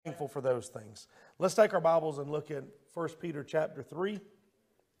Thankful for those things. Let's take our Bibles and look at 1 Peter chapter 3.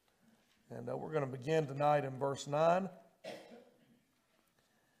 And we're going to begin tonight in verse 9.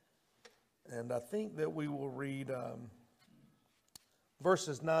 And I think that we will read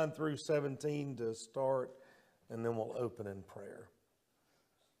verses 9 through 17 to start, and then we'll open in prayer.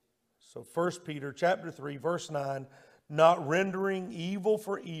 So 1 Peter chapter 3, verse 9, not rendering evil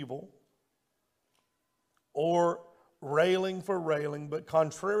for evil, or railing for railing, but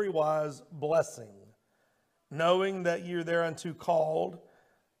contrariwise blessing, knowing that you're thereunto called,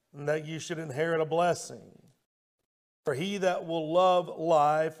 and that you should inherit a blessing. For he that will love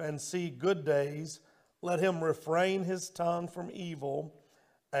life and see good days, let him refrain his tongue from evil,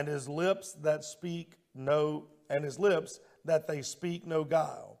 and his lips that they speak no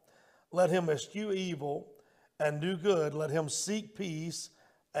guile. Let him eschew evil and do good. Let him seek peace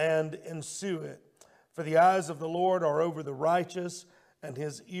and ensue it. For the eyes of the Lord are over the righteous, and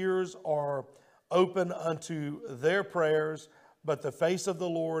his ears are open unto their prayers. But the face of the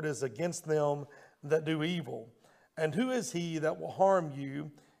Lord is against them that do evil. And who is he that will harm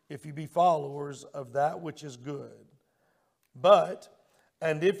you if you be followers of that which is good?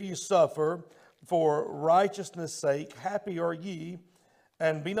 And if you suffer for righteousness' sake, happy are ye,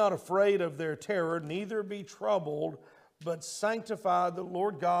 and be not afraid of their terror, neither be troubled, but sanctify the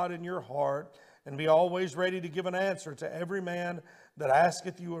Lord God in your heart, and be always ready to give an answer to every man that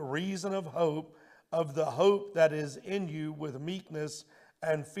asketh you a reason of hope, of the hope that is in you with meekness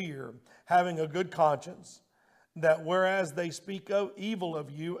and fear, having a good conscience, that whereas they speak evil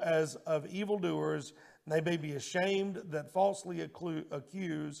of you as of evildoers, they may be ashamed that falsely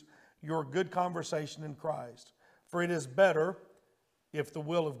accuse your good conversation in Christ. For it is better, if the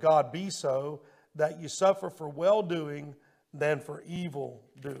will of God be so, that you suffer for well-doing than for evil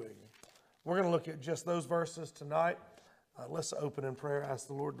doing. We're going to look at just those verses tonight. Let's open in prayer. Ask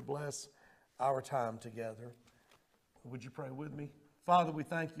the Lord to bless our time together. Would you pray with me? Father, we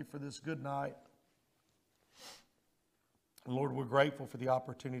thank you for this good night. Lord, we're grateful for the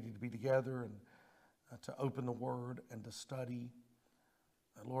opportunity to be together and to open the Word and to study.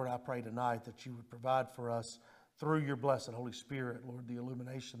 Lord, I pray tonight that you would provide for us through your blessed Holy Spirit, Lord, the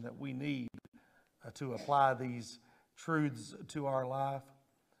illumination that we need to apply these truths to our life.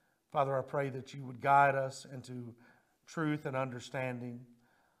 Father, I pray that you would guide us into truth and understanding.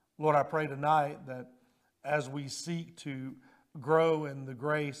 Lord, I pray tonight that as we seek to grow in the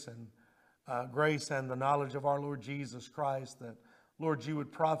grace and the knowledge of our Lord Jesus Christ, that, Lord, you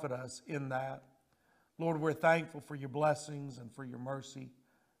would profit us in that. Lord, we're thankful for your blessings and for your mercy.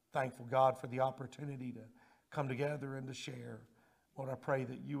 Thankful, God, for the opportunity to come together and to share. Lord, I pray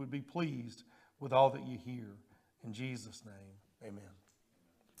that you would be pleased with all that you hear. In Jesus' name, amen.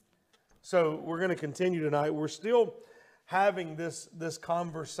 So we're going to continue tonight. We're still having this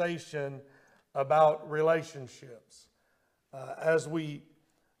conversation about relationships. As we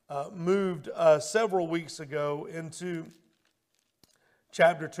moved several weeks ago into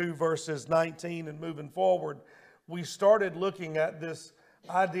chapter 2, verses 19 and moving forward, we started looking at this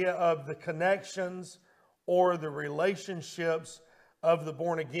idea of the connections or the relationships of the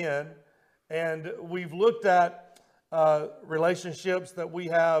born again. And we've looked at relationships that we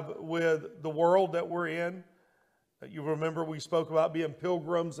have with the world that we're in. You remember we spoke about being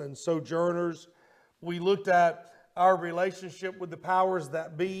pilgrims and sojourners. We looked at our relationship with the powers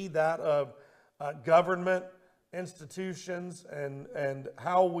that be, that of government, institutions, and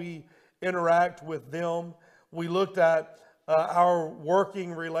how we interact with them. We looked at our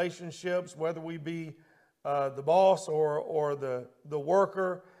working relationships, whether we be the boss or the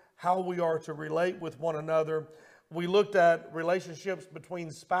worker, how we are to relate with one another. We looked at relationships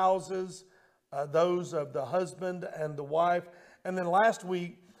between spouses, those of the husband and the wife. And then last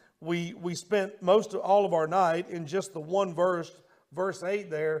week, we spent all of our night in just the one verse 8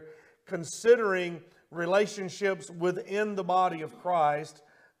 there, considering relationships within the body of Christ,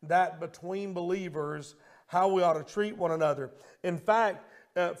 that between believers, how we ought to treat one another. In fact,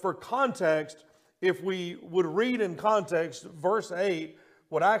 for context, if we would read in context, verse 8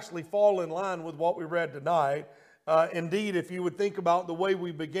 would actually fall in line with what we read tonight. Indeed, if you would think about the way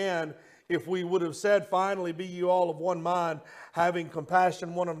we began, if we would have said, finally, be you all of one mind, having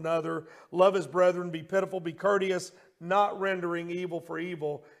compassion one of another, love as brethren, be pitiful, be courteous, not rendering evil for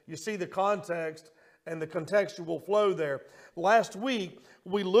evil. You see the context and the contextual flow there. Last week,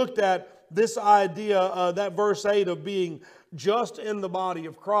 we looked at this idea, that verse 8 of being just in the body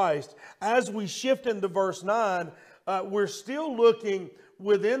of Christ. As we shift into verse 9, we're still looking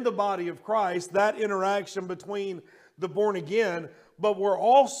within the body of Christ, that interaction between the born again, but we're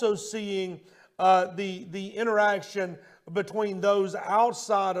also seeing the interaction between those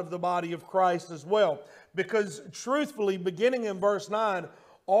outside of the body of Christ as well. Because truthfully, beginning in verse 9,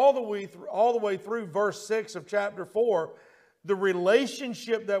 all the way through verse 6 of chapter 4, the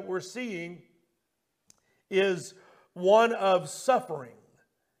relationship that we're seeing is one of suffering.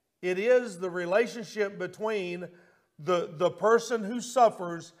 It is the relationship between the person who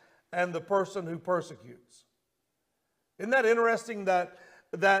suffers and the person who persecutes. Isn't that interesting that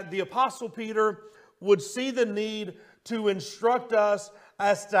the Apostle Peter would see the need to instruct us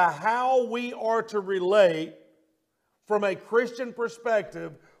as to how we are to relate from a Christian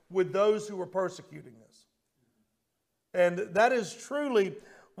perspective with those who are persecuting us. And that is truly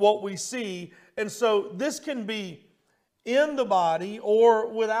what we see. And so this can be in the body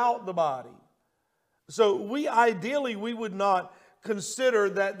or without the body. So we would not consider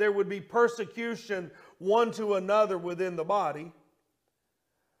that there would be persecution one to another within the body.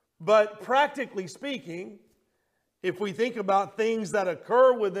 But practically speaking, if we think about things that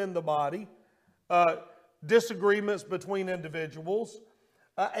occur within the body, disagreements between individuals,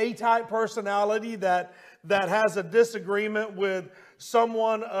 A-type personality that has a disagreement with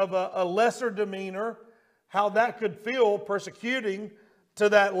someone of a lesser demeanor, how that could feel persecuting to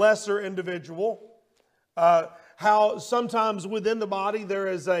that lesser individual. How sometimes within the body there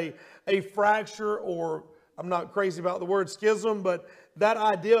is a fracture, or I'm not crazy about the word schism, but that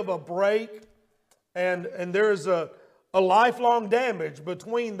idea of a break, and there is a lifelong damage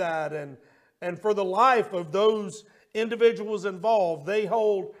between that, and for the life of those individuals involved, they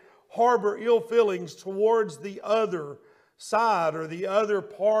harbor ill feelings towards the other side or the other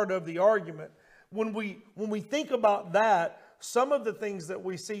part of the argument. When we think about that, some of the things that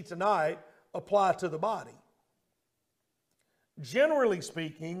we see tonight apply to the body. Generally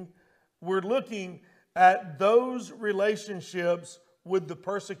speaking, we're looking at those relationships with the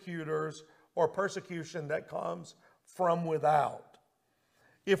persecutors or persecution that comes from without.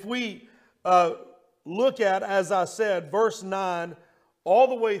 If we look at, as I said, verse 9 all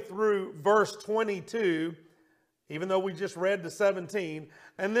the way through verse 22, even though we just read to 17,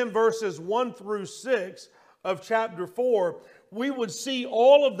 and then verses 1 through 6 of chapter 4, we would see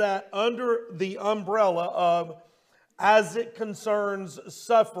all of that under the umbrella of, as it concerns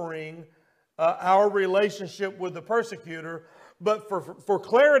suffering, our relationship with the persecutor. But for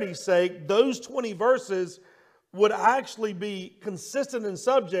clarity's sake, those 20 verses would actually be consistent in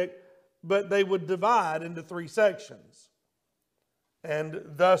subject, but they would divide into 3 sections. And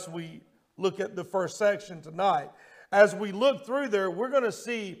thus we look at the first section tonight. As we look through there, we're going to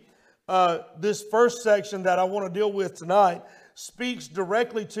see this first section that I want to deal with tonight speaks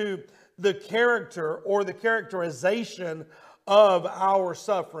directly to the character or the characterization of our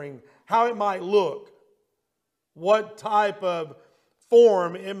suffering, how it might look, what type of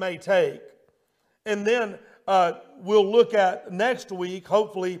form it may take. And then we'll look at next week,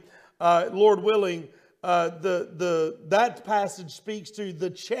 hopefully, Lord willing, that passage speaks to the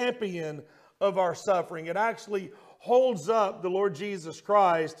champion of our suffering. It actually holds up the Lord Jesus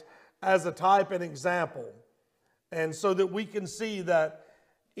Christ as a type and example. And so that we can see that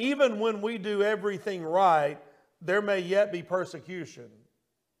even when we do everything right, there may yet be persecution.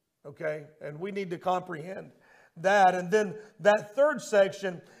 Okay? And we need to comprehend that. And then that third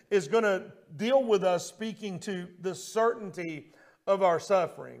section is going to deal with us speaking to the certainty of our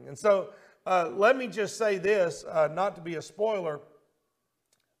suffering. And so let me just say this, not to be a spoiler,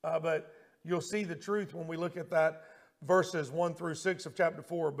 but you'll see the truth when we look at that verses 1 through 6 of chapter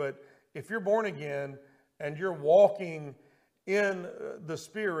 4. But if you're born again and you're walking in the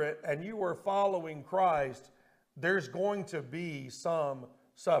Spirit and you are following Christ, there's going to be some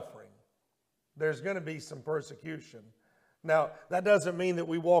suffering. There's going to be some persecution. Now, that doesn't mean that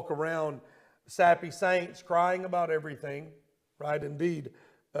we walk around sappy saints crying about everything, right? Indeed,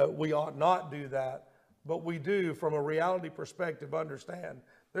 we ought not do that. But we do, from a reality perspective, understand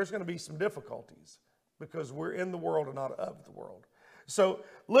there's going to be some difficulties because we're in the world and not of the world. So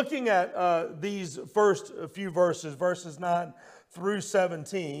looking at these first few verses, verses 9 through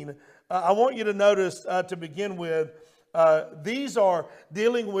 17, I want you to notice to begin with, these are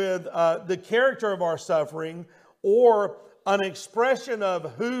dealing with the character of our suffering, or an expression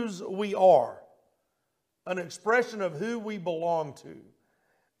of whose we are, an expression of who we belong to.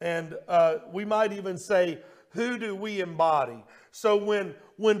 And we might even say, who do we embody? So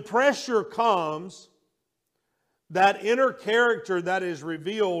when pressure comes, that inner character that is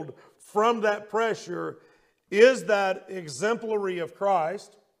revealed from that pressure, is that exemplary of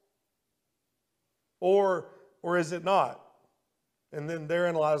Christ, or is it not? And then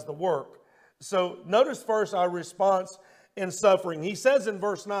therein lies the work. So notice first our response in suffering. He says in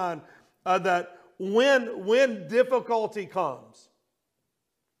verse 9 that when difficulty comes,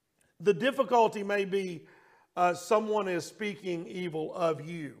 the difficulty may be someone is speaking evil of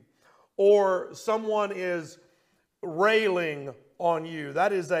you, or someone is railing on you.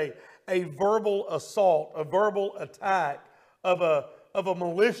 That is a verbal assault, a verbal attack of a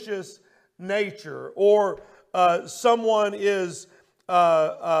malicious nature, or someone is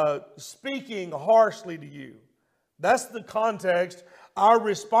speaking harshly to you. That's the context. Our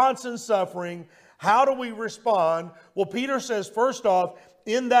response in suffering, how do we respond? Well, Peter says, first off,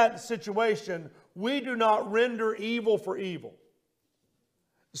 in that situation, we do not render evil for evil.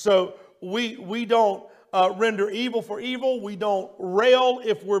 So we don't render evil for evil. We don't rail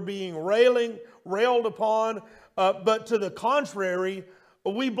if we're being railed upon. But to the contrary,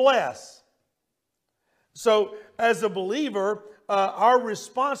 we bless. So as a believer, our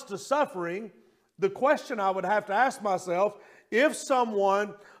response to suffering, the question I would have to ask myself, if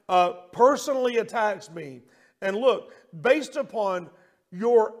someone personally attacks me, and look, based upon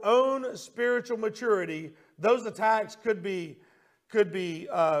your own spiritual maturity, those attacks could be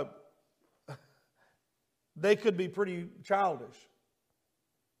they could be pretty childish,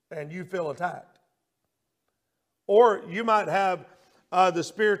 and you feel attacked. Or you might have the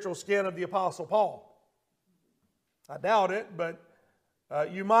spiritual skin of the Apostle Paul. I doubt it, but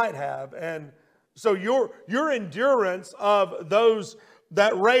you might have. And so your endurance of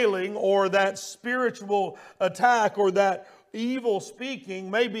that railing or that spiritual attack or that evil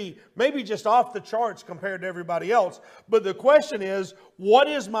speaking may be just off the charts compared to everybody else. But the question is, what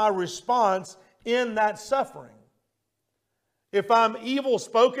is my response in that suffering? If I'm evil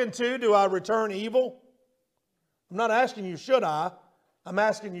spoken to, do I return evil? I'm not asking you, should I? I'm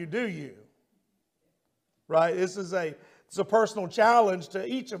asking you, do you? Right? This is it's a personal challenge to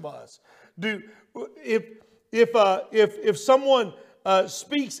each of us. If someone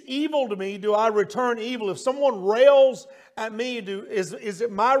speaks evil to me, do I return evil? If someone rails at me, is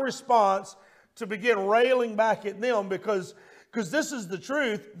it my response to begin railing back at them? Because this is the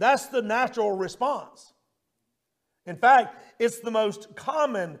truth. That's the natural response. In fact, it's the most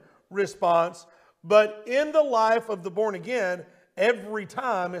common response. But in the life of the born again, every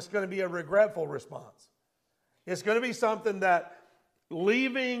time it's going to be a regretful response. It's going to be something that,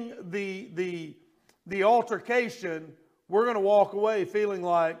 leaving the altercation, we're going to walk away feeling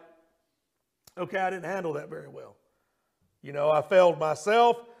like, okay, I didn't handle that very well. You know, I failed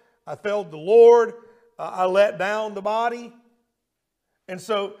myself. I failed the Lord. I let down the body. And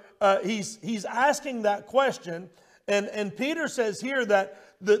so he's asking that question. And Peter says here that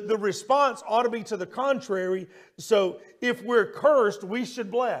the response ought to be to the contrary. So if we're cursed, we should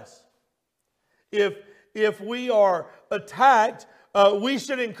bless. If we are attacked, we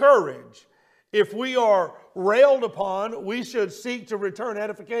should encourage. If we are railed upon, we should seek to return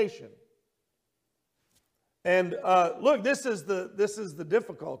edification. And look, this is the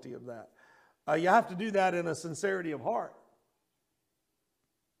difficulty of that. You have to do that in a sincerity of heart,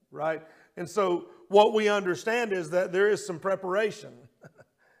 right? And so what we understand is that there is some preparation.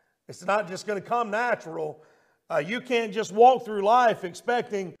 It's not just going to come natural. You can't just walk through life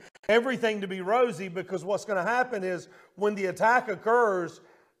expecting everything to be rosy, because what's going to happen is when the attack occurs,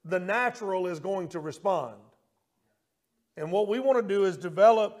 the natural is going to respond. And what we want to do is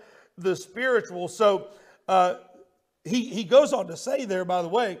develop the spiritual. So he goes on to say there, by the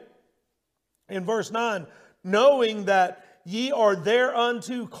way, in verse 9, knowing that ye are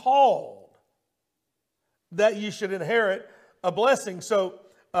thereunto called, that ye should inherit a blessing. So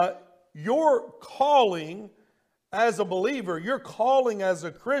your calling as a believer, your calling as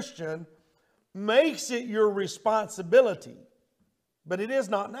a Christian, makes it your responsibility, but it is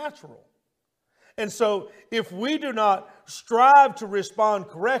not natural. And so if we do not strive to respond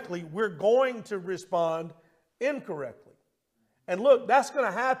correctly, we're going to respond incorrectly. And look, that's going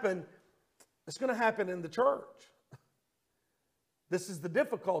to happen. It's going to happen in the church. This is the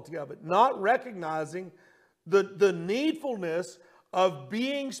difficulty of it, not recognizing the needfulness of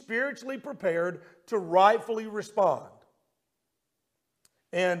being spiritually prepared to rightfully respond.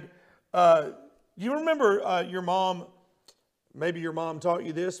 And you remember your mom, maybe your mom taught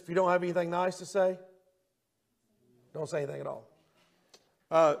you this: if you don't have anything nice to say, don't say anything at all.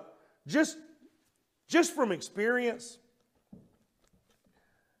 Just from experience,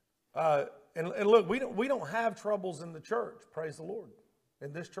 and look, we don't have troubles in the church, praise the Lord.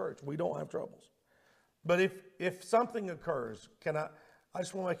 In this church, we don't have troubles. But if something occurs, I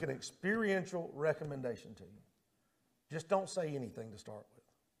just want to make an experiential recommendation to you. Just don't say anything to start with.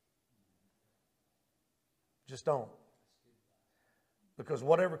 Just don't. Because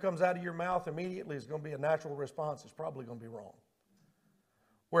whatever comes out of your mouth immediately is going to be a natural response. It's probably going to be wrong.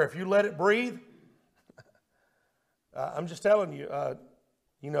 Where if you let it breathe, I'm just telling you, I've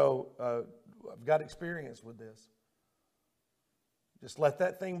got experience with this. Just let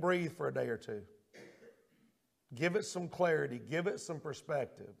that thing breathe for a day or two. Give it some clarity. Give it some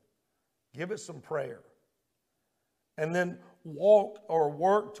perspective. Give it some prayer. And then walk or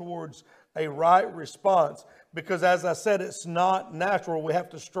work towards a right response. Because as I said, it's not natural. We have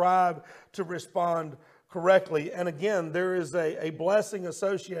to strive to respond correctly. And again, there is a blessing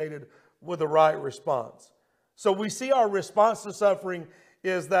associated with a right response. So we see our response to suffering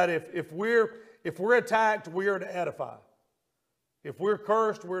is that if we're attacked, we are to edify. If we're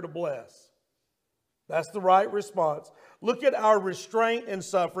cursed, we're to bless. That's the right response. Look at our restraint in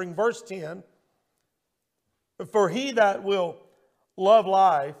suffering. Verse 10. For he that will love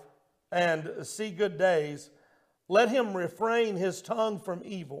life and see good days, let him refrain his tongue from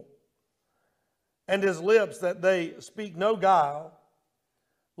evil, and his lips that they speak no guile.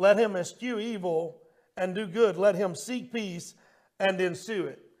 Let him eschew evil and do good. Let him seek peace and ensue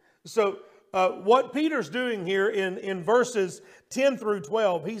it. So what Peter's doing here in verses 10 through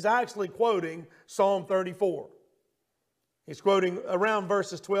 12, he's actually quoting Psalm 34. He's quoting around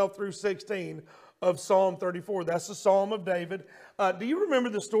verses 12 through 16 of Psalm 34. That's the Psalm of David. Do you remember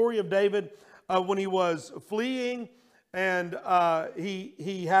the story of David when he was fleeing and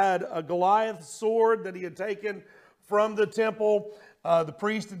he had a Goliath sword that he had taken from the temple? The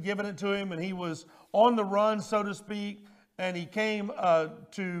priest had given it to him and he was on the run, so to speak, and he came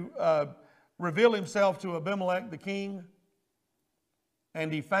to reveal himself to Abimelech, the king,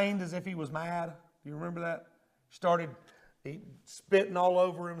 and he feigned as if he was mad. Do you remember that? Started spitting all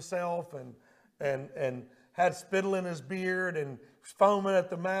over himself and had spittle in his beard and foaming at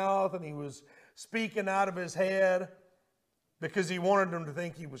the mouth, and he was speaking out of his head because he wanted them to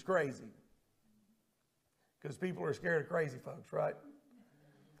think he was crazy. Because people are scared of crazy folks, right?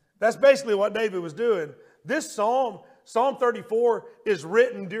 That's basically what David was doing. This Psalm 34, is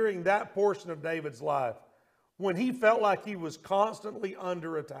written during that portion of David's life when he felt like he was constantly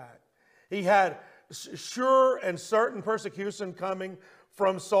under attack. He had sure and certain persecution coming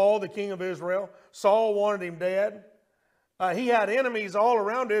from Saul, the king of Israel. Saul wanted him dead. He had enemies all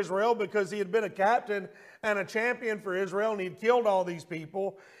around Israel because he had been a captain and a champion for Israel, and he'd killed all these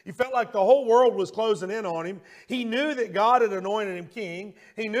people. He felt like the whole world was closing in on him. He knew that God had anointed him king.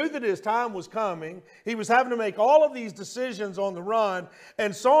 He knew that his time was coming. He was having to make all of these decisions on the run.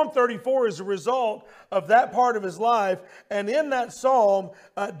 And Psalm 34 is a result of that part of his life. And in that psalm,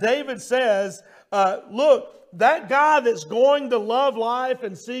 David says, look, that guy that's going to love life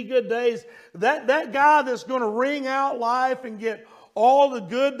and see good days, that guy that's going to wring out life and get all the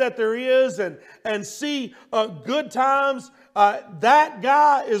good that there is and see good times, that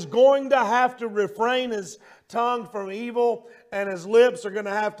guy is going to have to refrain his tongue from evil, and his lips are going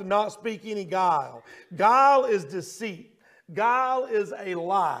to have to not speak any guile. Guile is deceit. Guile is a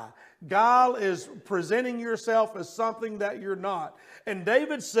lie. Guile is presenting yourself as something that you're not. And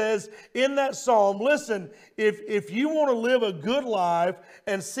David says in that psalm, listen, if you want to live a good life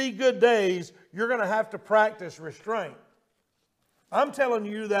and see good days, you're going to have to practice restraint. I'm telling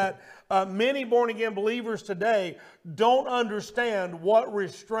you that many born-again believers today don't understand what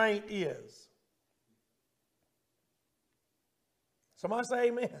restraint is. Somebody say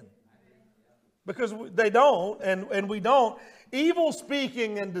amen. Because they don't, and we don't. Evil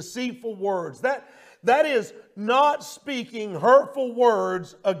speaking and deceitful words. That is not speaking hurtful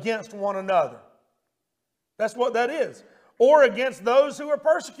words against one another. That's what that is. Or against those who are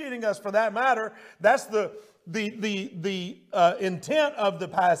persecuting us, for that matter. That's the intent of the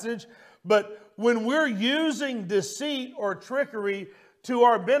passage. But when we're using deceit or trickery to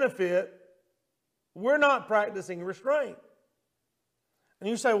our benefit, we're not practicing restraint. And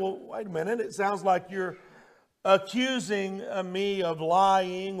you say, well, wait a minute, it sounds like you're accusing me of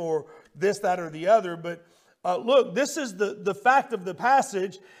lying or this, that, or the other. But look, this is the fact of the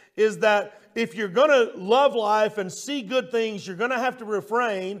passage, is that if you're going to love life and see good things, you're going to have to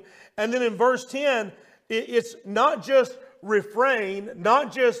refrain. And then in verse 10, it's not just refrain,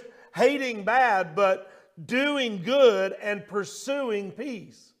 not just hating bad, but doing good and pursuing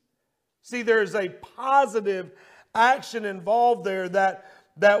peace. See, there's a positive action involved there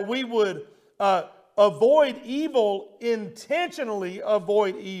that we would avoid evil, intentionally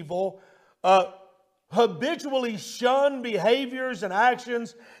avoid evil, habitually shun behaviors and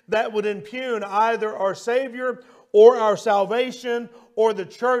actions that would impugn either our Savior or our salvation or the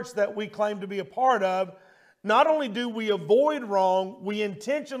church that we claim to be a part of. Not only do we avoid wrong, we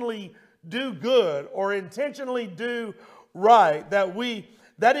intentionally do good or intentionally do right.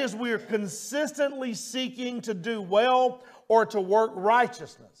 That is, we are consistently seeking to do well or to work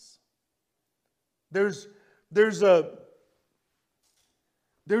righteousness. There's there's a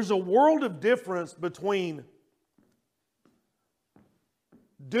world of difference between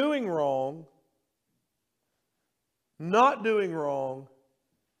doing wrong, not doing wrong,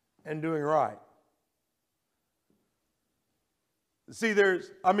 and doing right. See,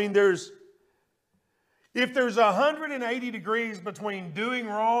 if there's 180 degrees between doing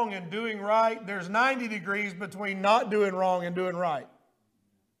wrong and doing right, there's 90 degrees between not doing wrong and doing right.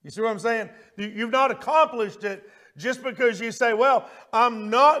 You see what I'm saying? You've not accomplished it just because you say, well, I'm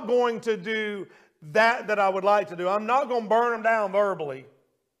not going to do that I would like to do. I'm not going to burn them down verbally.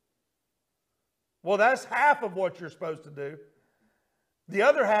 Well, that's half of what you're supposed to do. The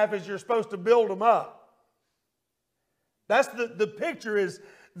other half is you're supposed to build them up. That's the picture is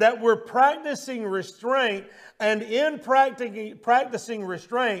that we're practicing restraint, and in practicing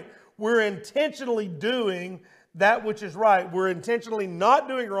restraint, we're intentionally doing that which is right. We're intentionally not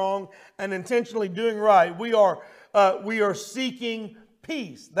doing wrong and intentionally doing right. We are seeking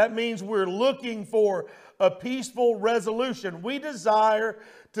peace. That means we're looking for a peaceful resolution. We desire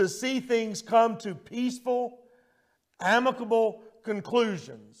to see things come to peaceful, amicable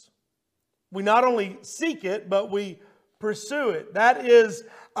conclusions. We not only seek it, but we pursue it. That is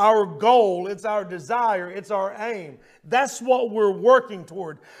our goal. It's our desire. It's our aim. That's what we're working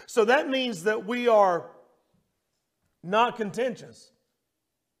toward. So that means that we are not contentious.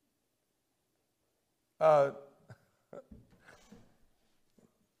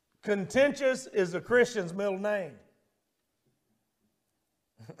 Contentious is a Christian's middle name.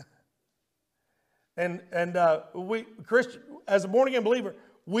 and Christian, as a born-again believer,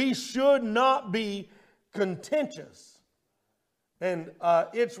 we should not be contentious. And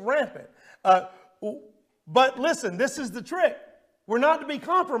it's rampant. But listen, this is the trick. We're not to be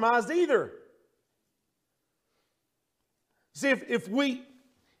compromised either. See, if we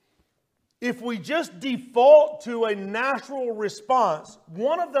just default to a natural response,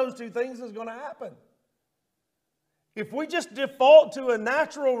 one of those two things is going to happen. If we just default to a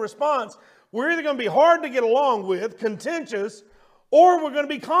natural response, we're either going to be hard to get along with, contentious, or we're going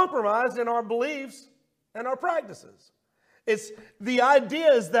to be compromised in our beliefs and our practices. It's the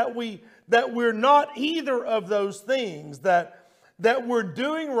idea is that we're not either of those things, that we're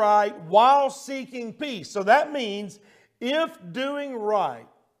doing right while seeking peace. So that means if doing right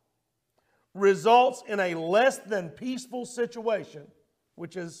results in a less than peaceful situation,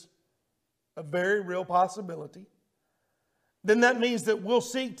 which is a very real possibility, then that means that we'll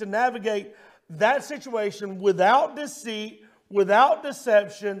seek to navigate that situation without deceit, without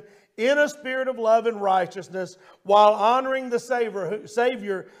deception, in a spirit of love and righteousness, while honoring the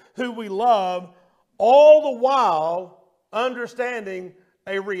Savior who we love, all the while understanding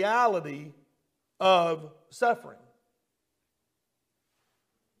a reality of suffering.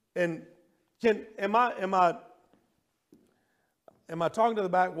 And am I talking to the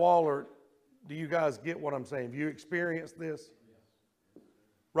back wall, or do you guys get what I'm saying? Have you experienced this?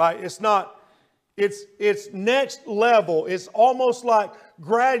 Right? It's next level. It's almost like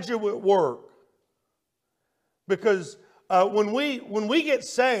graduate work. Because when we get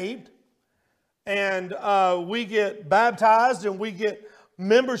saved and we get baptized and we get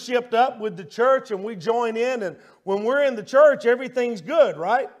membershiped up with the church and we join in, and when we're in the church, everything's good,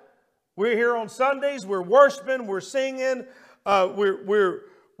 right? We're here on Sundays, we're worshiping, we're singing, we're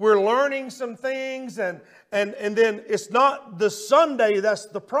learning some things, and then it's not the Sunday that's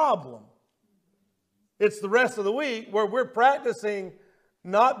the problem. It's the rest of the week where we're practicing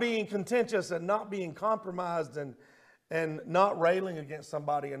not being contentious and not being compromised and not railing against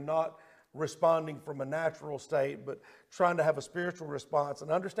somebody and not responding from a natural state, but trying to have a spiritual response and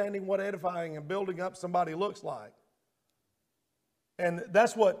understanding what edifying and building up somebody looks like. And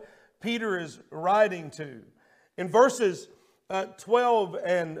that's what Peter is writing to. In verses 12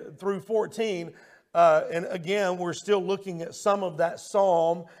 and through 14, and again, we're still looking at some of that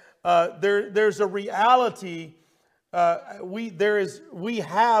psalm. There's a reality. We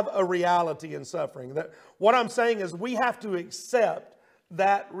have a reality in suffering. That what I'm saying is we have to accept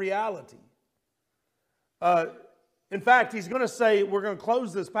that reality. In fact, he's going to say, we're going to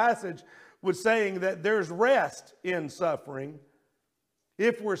close this passage with saying that there's rest in suffering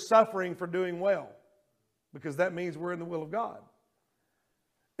if we're suffering for doing well, because that means we're in the will of God.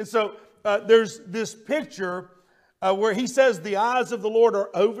 And so there's this picture where he says the eyes of the Lord are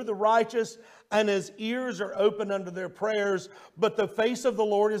over the righteous and his ears are open unto their prayers, but the face of the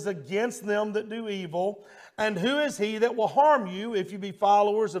Lord is against them that do evil. And who is he that will harm you if you be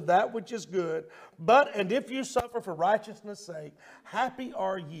followers of that which is good? And if you suffer for righteousness' sake, happy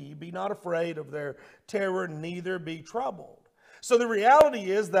are ye. Be not afraid of their terror, neither be troubled. So the reality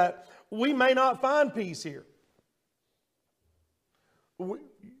is that we may not find peace here.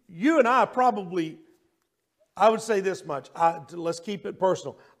 you and I probably, I would say this much. Let's keep it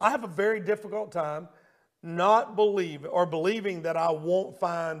personal. I have a very difficult time not believing that I won't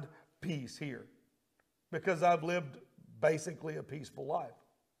find peace here, because I've lived basically a peaceful life,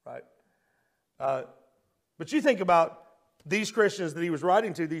 right? But you think about these Christians that he was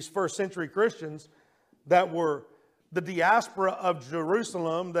writing to, these first century Christians that were the diaspora of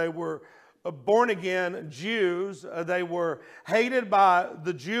Jerusalem. They were born again Jews. They were hated by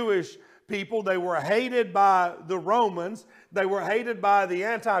the Jewish people. They were hated by the Romans. They were hated by the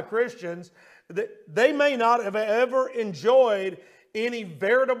anti-Christians. They may not have ever enjoyed any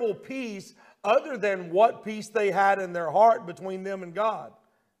veritable peace other than what peace they had in their heart between them and God.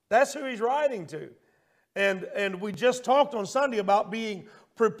 That's who he's writing to. And we just talked on Sunday about being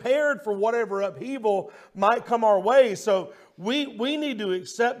prepared for whatever upheaval might come our way. So we need to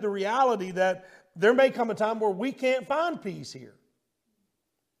accept the reality that there may come a time where we can't find peace here.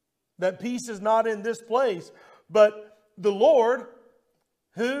 That peace is not in this place. But the Lord,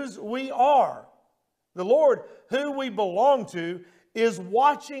 whose we are, the Lord who we belong to, is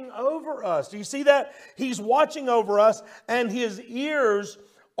watching over us. Do you see that? He's watching over us, and His ears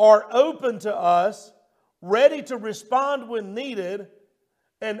are open to us, ready to respond when needed.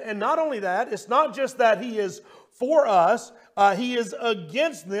 And not only that, it's not just that He is for us, He is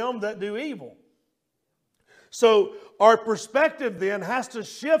against them that do evil. So our perspective then has to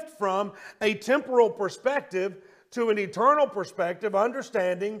shift from a temporal perspective to an eternal perspective,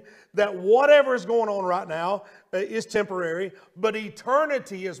 understanding that whatever is going on right now is temporary, but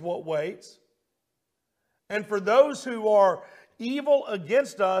eternity is what waits. And for those who are evil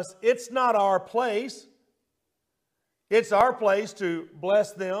against us, it's not our place. It's our place to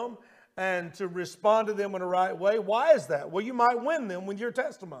bless them and to respond to them in the right way. Why is that? Well, you might win them with your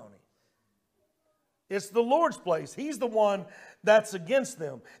testimony. It's the Lord's place. He's the one that's against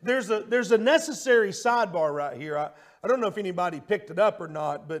them. There's a necessary sidebar right here. I don't know if anybody picked it up or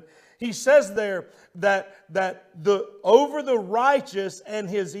not, but he says there that over the righteous and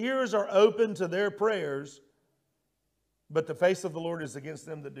His ears are open to their prayers, but the face of the Lord is against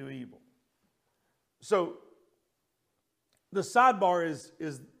them that do evil. So the sidebar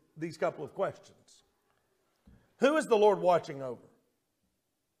is these couple of questions. Who is the Lord watching over?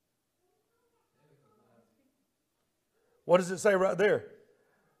 What does it say right there?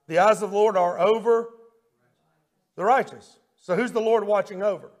 The eyes of the Lord are over the righteous. So who's the Lord watching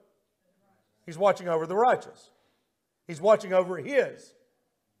over? He's watching over the righteous. He's watching over His,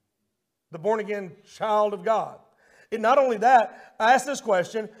 the born-again child of God. And not only that, I ask this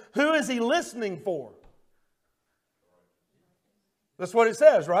question, who is He listening for? That's what it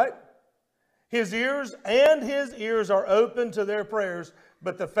says, right? His ears are open to their prayers,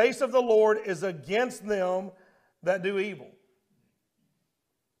 but the face of the Lord is against them that do evil.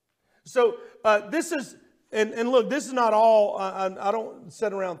 So this is, and look, this is not all, I don't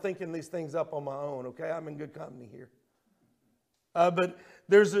sit around thinking these things up on my own, okay? I'm in good company here. But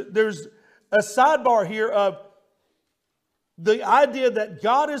there's a sidebar here of the idea that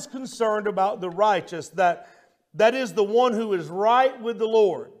God is concerned about the righteous, that is the one who is right with the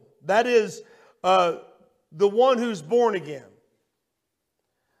Lord. That is the one who's born again.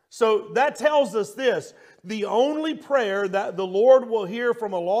 So that tells us this. The only prayer that the Lord will hear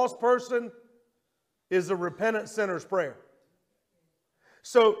from a lost person is a repentant sinner's prayer.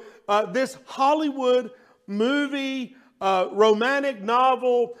 So this Hollywood movie, romantic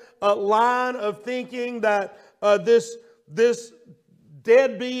novel line of thinking that this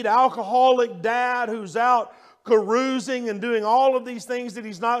deadbeat alcoholic dad who's out carousing and doing all of these things that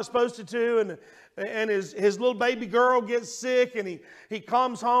he's not supposed to do, and his little baby girl gets sick, and he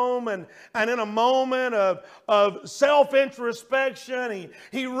comes home, and in a moment of self-introspection,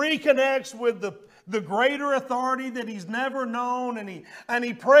 he reconnects with the greater authority that he's never known, and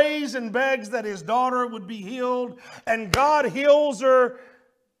he prays and begs that his daughter would be healed, and God heals her.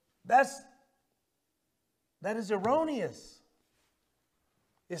 That is erroneous.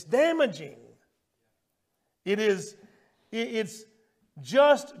 It's damaging. It's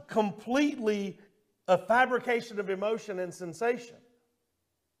just completely a fabrication of emotion and sensation.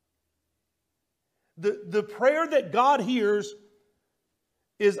 The prayer that God hears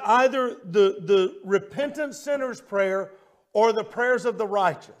is either the repentant sinner's prayer or the prayers of the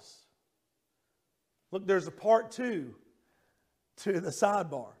righteous. Look, there's a part 2 to the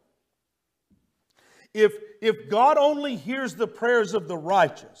sidebar. If God only hears the prayers of the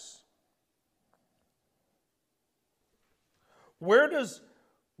righteous, where does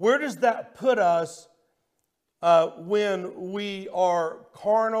that put us when we are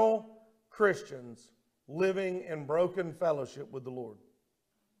carnal Christians living in broken fellowship with the Lord?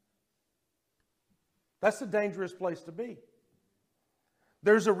 That's a dangerous place to be.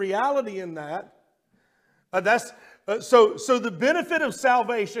 There's a reality in that. So the benefit of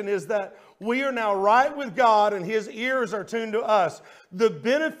salvation is that we are now right with God and His ears are tuned to us. The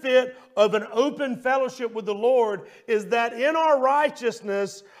benefit of an open fellowship with the Lord is that in our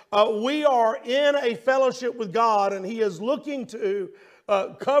righteousness, we are in a fellowship with God, and He is looking to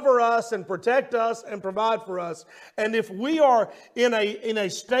cover us and protect us and provide for us. And if we are in a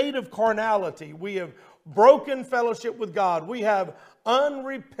state of carnality, we have broken fellowship with God, we have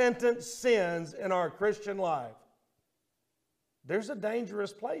unrepentant sins in our Christian life, there's a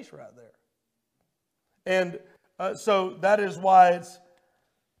dangerous place right there. And so that is why it's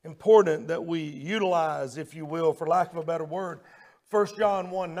important that we utilize, if you will, for lack of a better word, 1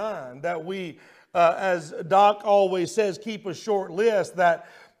 John 1:9, that we, as Doc always says, keep a short list, that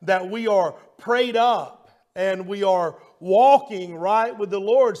we are prayed up and we are walking right with the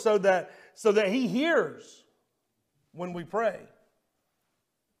Lord so that He hears when we pray.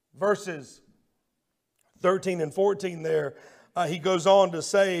 Verses 13 and 14 there, he goes on to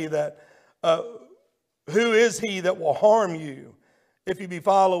say that, who is he that will harm you if you be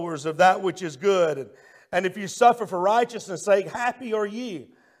followers of that which is good? And if you suffer for righteousness' sake, happy are ye.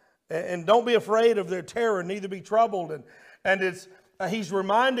 And don't be afraid of their terror, neither be troubled. And it's he's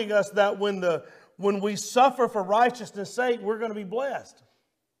reminding us that when we suffer for righteousness' sake, we're going to be blessed.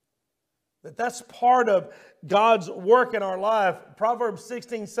 That's part of God's work in our life. Proverbs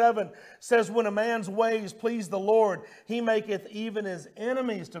 16:7 says, when a man's ways please the Lord, He maketh even his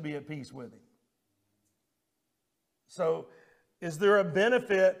enemies to be at peace with him. So, is there a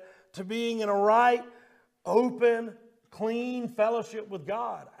benefit to being in a right, open, clean fellowship with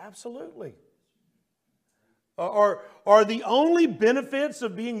God? Absolutely. Are the only benefits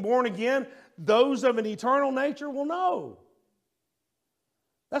of being born again those of an eternal nature? Well, no.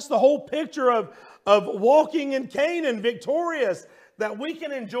 That's the whole picture of walking in Canaan victorious, that we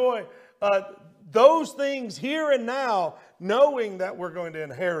can enjoy those things here and now, knowing that we're going to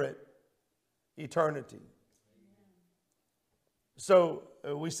inherit eternity. So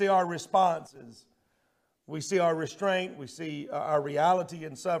we see our responses. We see our restraint. We see our reality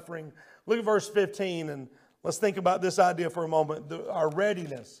in suffering. Look at verse 15 and let's think about this idea for a moment. Our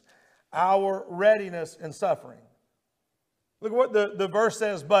readiness in suffering. Look at what the verse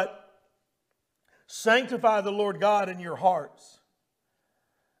says, but sanctify the Lord God in your hearts,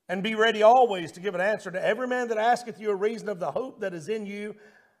 and be ready always to give an answer to every man that asketh you a reason of the hope that is in you,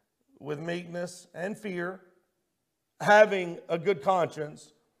 with meekness and fear, having a good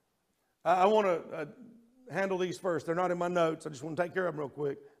conscience. I want to handle these first. They're not in my notes. I just want to take care of them real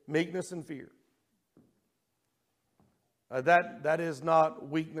quick. Meekness and fear. That is not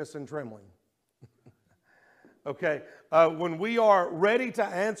weakness and trembling. Okay, when we are ready to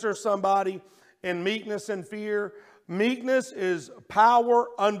answer somebody in meekness and fear, meekness is power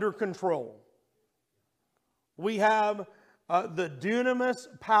under control. We have the dunamis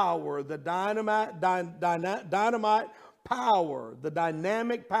power, the dynamite power, the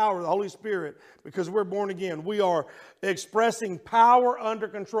dynamic power of the Holy Spirit, because we're born again. We are expressing power under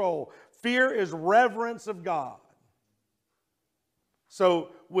control. Fear is reverence of God. So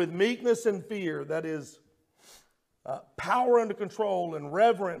with meekness and fear, that is power under control and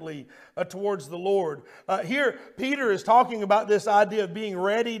reverently towards the Lord. Here, Peter is talking about this idea of being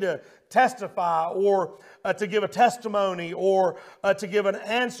ready to testify or to give a testimony or to give an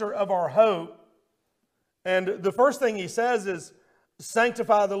answer of our hope. And the first thing he says is,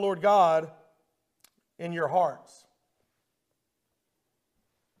 sanctify the Lord God in your hearts.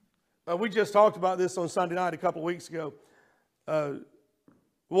 We just talked about this on Sunday night a couple of weeks ago.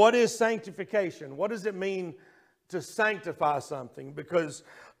 What is sanctification? What does it mean to sanctify something? Because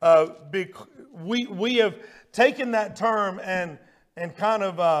we have taken that term and kind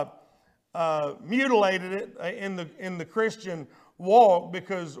of mutilated it in the Christian walk,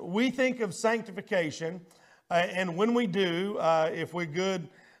 because we think of sanctification, and when we do, if we're good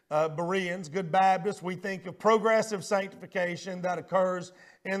Bereans, good Baptists, we think of progressive sanctification that occurs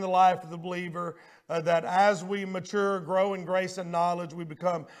in the life of the believer, that as we mature, grow in grace and knowledge, we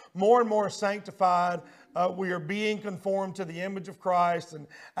become more and more sanctified. We are being conformed to the image of Christ, and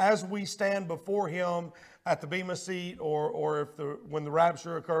as we stand before Him at the Bema seat, or when the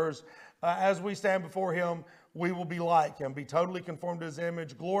rapture occurs, as we stand before Him, we will be like Him, be totally conformed to His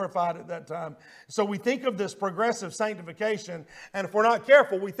image, glorified at that time. So we think of this progressive sanctification, and if we're not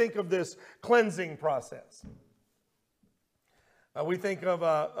careful, we think of this cleansing process. We think of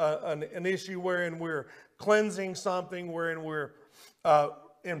an issue wherein we're cleansing something, wherein we're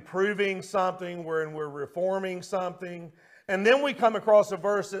improving something, wherein we're reforming something. And then we come across a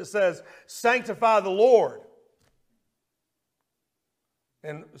verse that says, sanctify the Lord.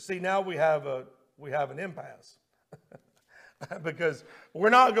 And see, now we have an impasse. Because we're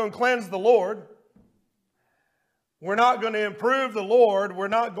not going to cleanse the Lord. We're not going to improve the Lord. We're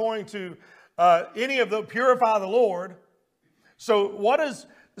not going to purify the Lord. So what does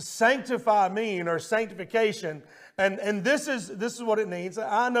sanctify mean, or sanctification? And this is what it means.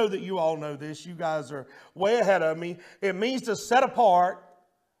 I know that you all know this. You guys are way ahead of me. It means to set apart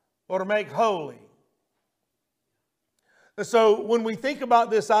or to make holy. And so when we think about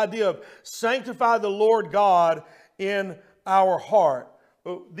this idea of sanctify the Lord God in our heart,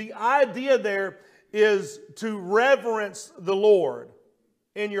 the idea there is to reverence the Lord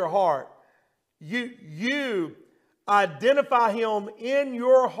in your heart. You identify Him in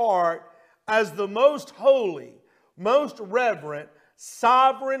your heart as the most holy, most reverent,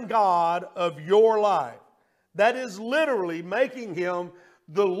 sovereign God of your life. That is literally making Him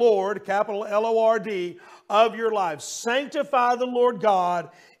the Lord, capital L-O-R-D, of your life. Sanctify the Lord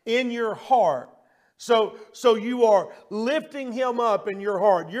God in your heart. So you are lifting Him up in your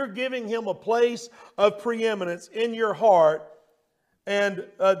heart. You're giving Him a place of preeminence in your heart. And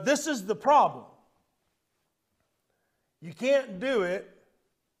this is the problem. You can't do it.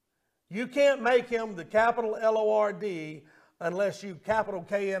 You can't make Him the capital L-O-R-D unless you capital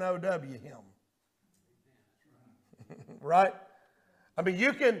K-N-O-W Him. Right? I mean,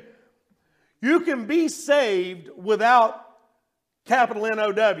 you can be saved without capital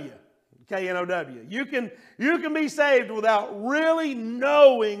N-O-W. K-N-O-W. You can be saved without really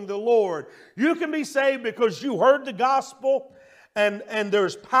knowing the Lord. You can be saved because you heard the gospel, and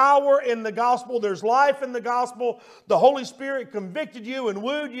there's power in the gospel. There's life in the gospel. The Holy Spirit convicted you and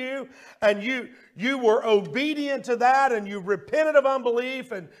wooed you, and you were obedient to that, and you repented of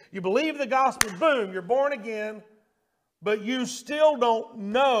unbelief, and you believe the gospel. Boom, you're born again, but you still don't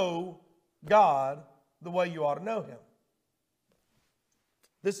know God the way you ought to know Him.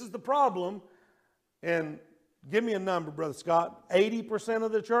 This is the problem, and give me a number, Brother Scott, 80%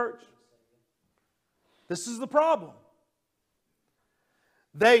 of the church. This is the problem.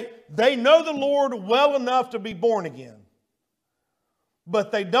 They know the Lord well enough to be born again,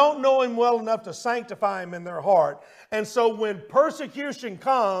 but they don't know Him well enough to sanctify Him in their heart. And so when persecution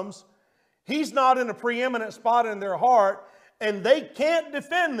comes, He's not in a preeminent spot in their heart, and they can't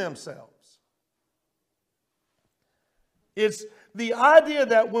defend themselves. It's the idea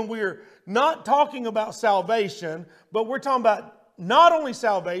that when we're not talking about salvation, but we're talking about not only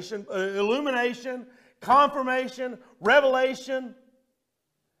salvation, illumination, confirmation, revelation.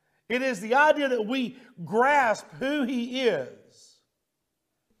 It is the idea that we grasp who He is.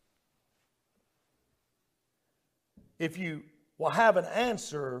 If you will have an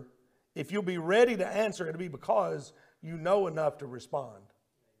answer, if you'll be ready to answer, it'll be because you know enough to respond.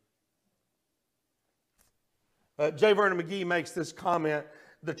 J. Vernon McGee makes this comment,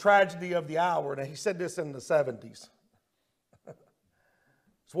 the tragedy of the hour. Now, he said this in the 70s.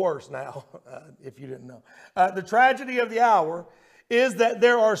 It's worse now, if you didn't know. The tragedy of the hour is that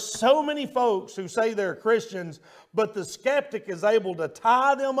there are so many folks who say they're Christians, but the skeptic is able to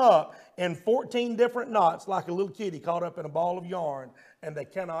tie them up in 14 different knots like a little kitty caught up in a ball of yarn, and they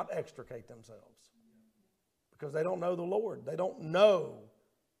cannot extricate themselves because they don't know the Lord. They don't know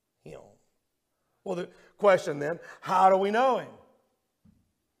Him. Well, the question then, how do we know Him?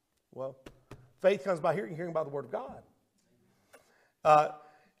 Well, faith comes by hearing about the Word of God.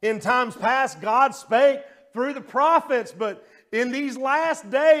 In times past, God spake through the prophets, but in these last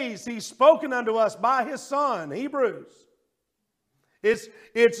days, He's spoken unto us by His Son, Hebrews.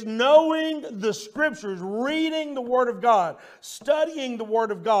 It's knowing the Scriptures, reading the Word of God, studying the Word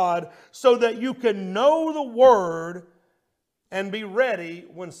of God, so that you can know the Word and be ready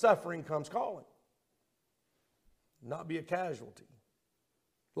when suffering comes calling. Not be a casualty.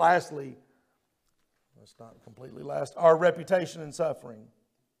 Lastly, that's not completely last, our reputation in suffering.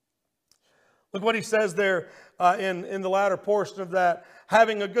 Look what he says there in the latter portion of that.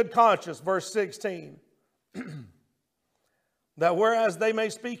 Having a good conscience, verse 16. That whereas they may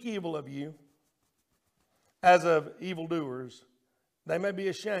speak evil of you, as of evildoers, they may be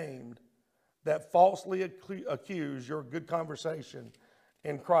ashamed that falsely accuse your good conversation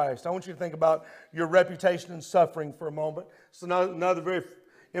in Christ. I want you to think about your reputation in suffering for a moment. It's another very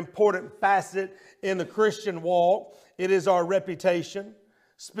important facet in the Christian walk. It is our reputation,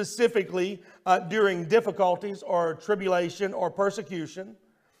 specifically during difficulties or tribulation or persecution.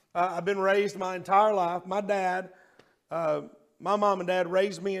 I've been raised my entire life. My mom and dad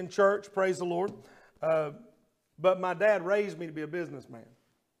raised me in church, praise the Lord. But my dad raised me to be a businessman.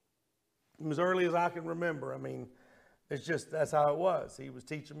 As early as I can remember. I mean, It's just, that's how it was. He was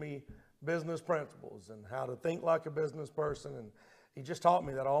teaching me business principles and how to think like a business person. And he just taught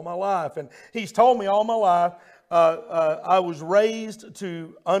me that all my life. And he's told me all my life, I was raised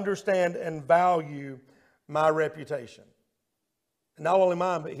to understand and value my reputation. And not only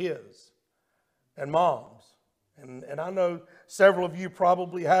mine, but his and Mom's. And I know several of you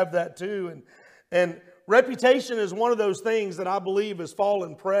probably have that too. And reputation is one of those things that I believe has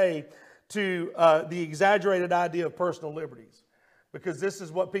fallen prey to the exaggerated idea of personal liberties. Because this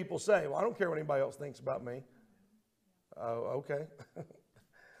is what people say. Well, I don't care what anybody else thinks about me. Okay.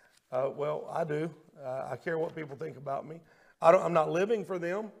 Well, I do. I care what people think about me. I'm not living for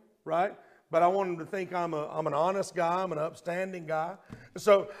them, right? But I want them to think I'm an honest guy. I'm an upstanding guy.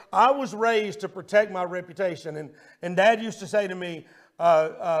 So I was raised to protect my reputation. And Dad used to say to me,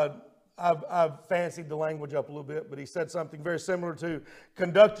 I've fancied the language up a little bit, but he said something very similar to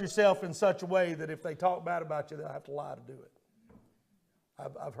conduct yourself in such a way that if they talk bad about you, they'll have to lie to do it.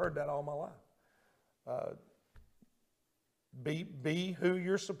 I've heard that all my life. Be who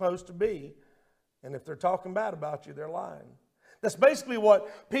you're supposed to be, and if they're talking bad about you, they're lying. That's basically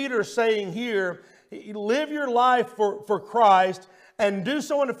what Peter's saying here. Live your life for Christ and do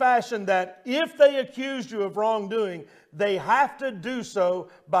so in a fashion that if they accuse you of wrongdoing, they have to do so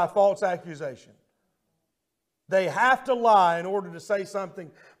by false accusation. They have to lie in order to say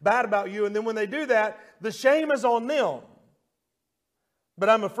something bad about you. And then when they do that, the shame is on them. But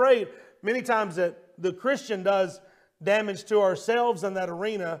I'm afraid many times that the Christian does damage to ourselves in that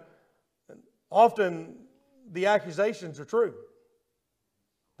arena. Often the accusations are true.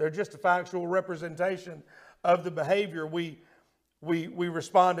 They're just a factual representation of the behavior. We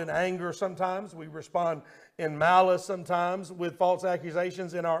respond in anger sometimes. We respond in malice sometimes with false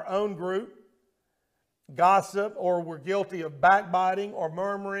accusations in our own group. Gossip, or we're guilty of backbiting or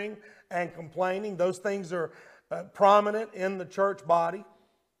murmuring and complaining. Those things are prominent in the church body.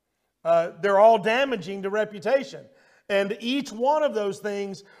 They're all damaging to reputation. And each one of those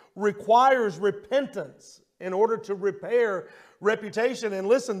things requires repentance in order to repair reputation. And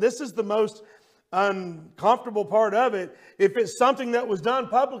listen, this is the most uncomfortable part of it. If it's something that was done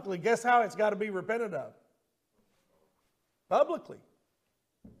publicly, guess how it's got to be repented of? Publicly.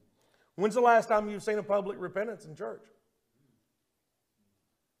 When's the last time you've seen a public repentance in church?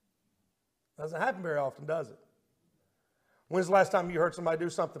 Doesn't happen very often, does it? When's the last time you heard somebody do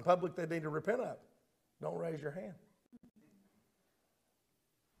something public they need to repent of? Don't raise your hand.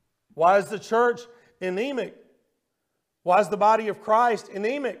 Why is the church anemic? Why is the body of Christ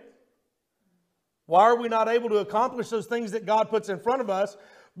anemic? Why are we not able to accomplish those things that God puts in front of us?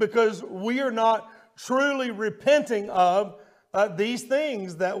 Because we are not truly repenting of these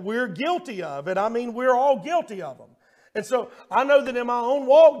things that we're guilty of. And I mean, we're all guilty of them. And so I know that in my own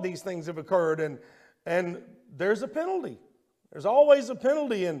walk, these things have occurred, and there's a penalty. There's always a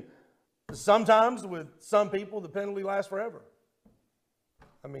penalty, and sometimes with some people, the penalty lasts forever.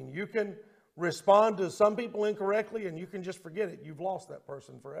 I mean, you can respond to some people incorrectly, and you can just forget it. You've lost that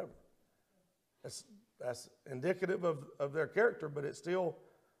person forever. That's indicative of their character, but it's still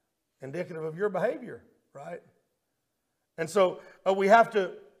indicative of your behavior, right? And so we have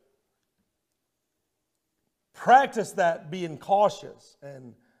to practice that, being cautious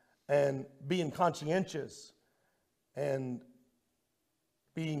and being conscientious and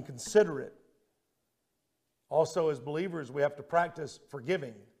being considerate. Also, as believers, we have to practice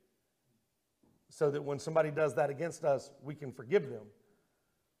forgiving so that when somebody does that against us, we can forgive them,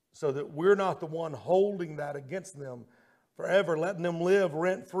 so that we're not the one holding that against them forever, letting them live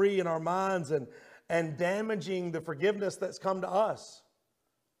rent-free in our minds and damaging the forgiveness that's come to us.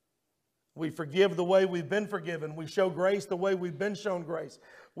 We forgive the way we've been forgiven. We show grace the way we've been shown grace.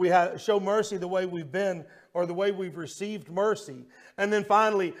 We show mercy the way we've been, or the way we've received mercy. And then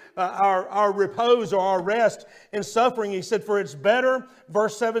finally, our repose or our rest in suffering. He said, for it's better,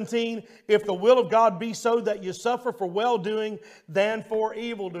 verse 17, if the will of God be so that you suffer for well-doing than for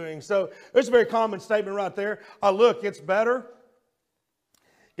evil-doing. So there's a very common statement right there. Look, it's better.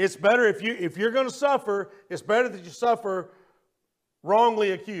 It's better if you're going to suffer, it's better that you suffer wrongly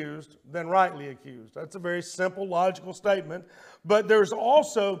accused than rightly accused. That's a very simple, logical statement. But there's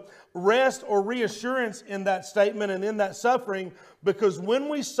also rest or reassurance in that statement and in that suffering, because when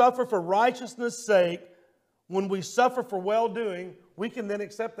we suffer for righteousness' sake, when we suffer for well-doing, we can then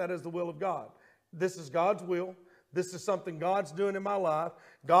accept that as the will of God. This is God's will. This is something God's doing in my life.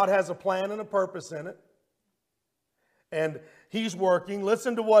 God has a plan and a purpose in it. And He's working.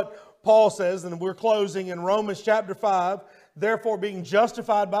 Listen to what Paul says, and we're closing in Romans chapter 5. Therefore, being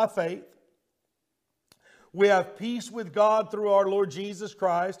justified by faith, We have peace with God through our Lord Jesus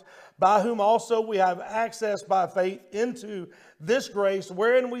Christ, by whom also we have access by faith into this grace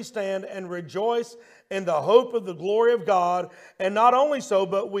wherein we stand and rejoice in the hope of the glory of God. And not only so,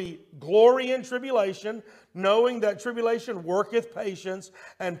 but we glory in tribulation, knowing that tribulation worketh patience,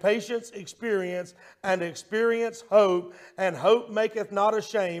 and patience experience, and experience hope, and hope maketh not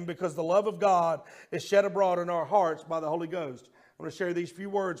ashamed, because the love of God is shed abroad in our hearts by the Holy Ghost. I'm going to share these few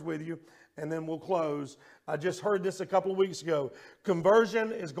words with you, and then we'll close. I just heard this a couple of weeks ago.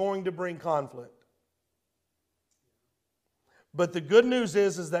 Conversion is going to bring conflict. But the good news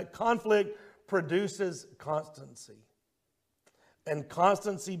is that conflict produces constancy. And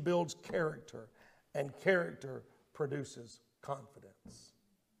constancy builds character. And character produces confidence.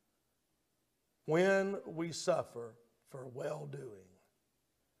 When we suffer for well-doing,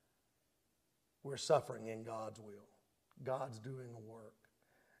 we're suffering in God's will. God's doing a work.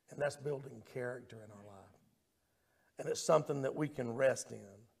 And that's building character in our life. And it's something that we can rest in.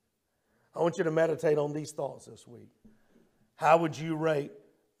 I want you to meditate on these thoughts this week. How would you rate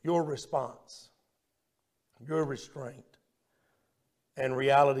your response, your restraint, and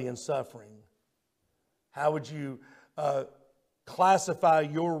reality in suffering? How would you classify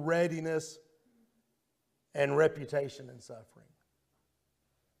your readiness and reputation in suffering?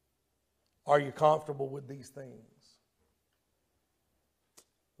 Are you comfortable with these things?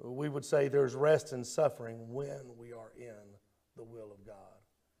 We would say there's rest in suffering when we are in the will of God.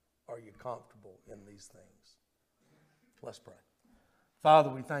 Are you comfortable in these things? Let's pray. Father,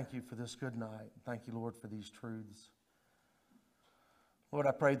 we thank you for this good night. Thank you, Lord, for these truths. Lord,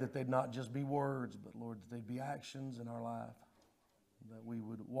 I pray that they'd not just be words, but Lord, that they'd be actions in our life, that we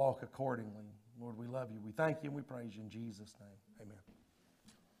would walk accordingly. Lord, we love you. We thank you and we praise you in Jesus' name.